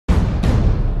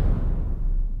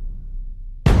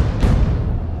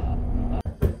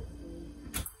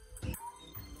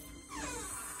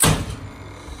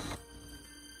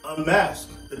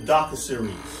Unmasked, the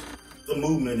docu-series. The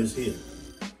movement is here.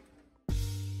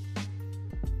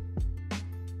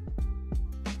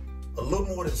 A little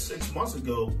more than 6 months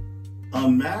ago,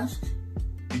 Unmasked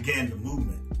began the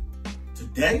movement.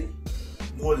 Today,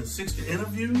 more than 60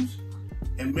 interviews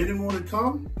and many more to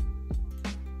come,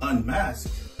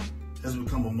 Unmasked has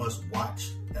become a must-watch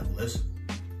and listen.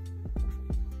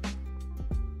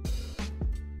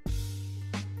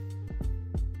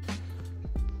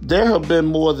 There have been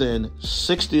more than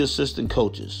 60 assistant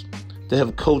coaches that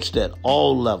have coached at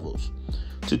all levels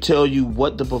to tell you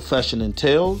what the profession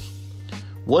entails,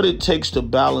 what it takes to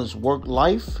balance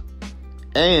work-life,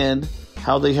 and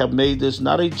how they have made this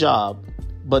not a job,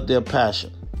 but their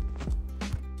passion.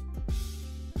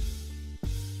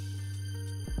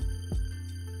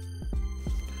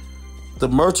 The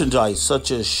merchandise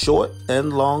such as short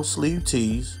and long sleeve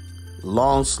tees,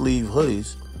 long sleeve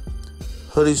hoodies,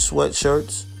 hoodie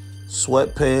sweatshirts,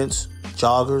 sweatpants,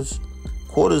 joggers,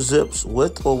 quarter zips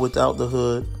with or without the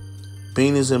hood,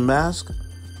 beanies and masks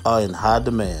are in high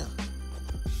demand.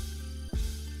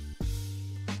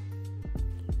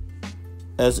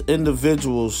 As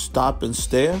individuals stop and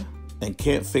stare and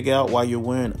can't figure out why you're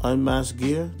wearing unmasked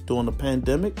gear during the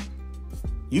pandemic,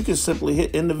 you can simply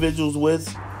hit individuals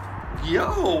with,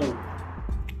 "Yo!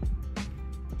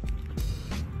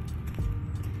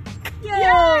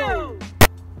 Yo!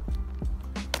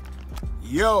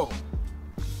 Yo!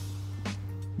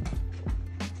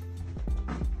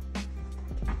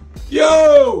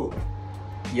 Yo!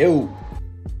 Yo!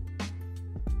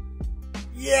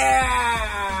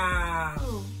 Yeah!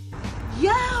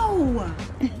 Yo!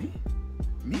 Me?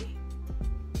 Me?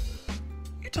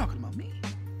 You talking about me?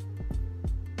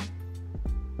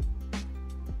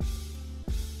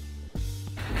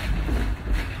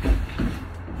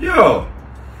 Yo!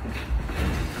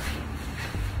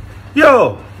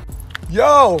 Yo!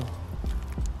 Yo!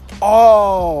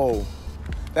 Oh!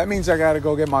 That means I gotta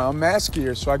go get my unmasked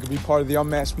gear so I can be part of the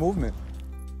unmasked movement.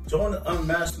 Join the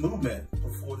Unmasked movement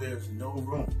before there's no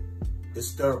room.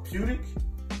 It's therapeutic,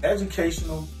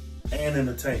 educational, and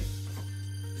entertaining.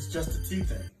 It's just a tea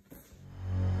thing.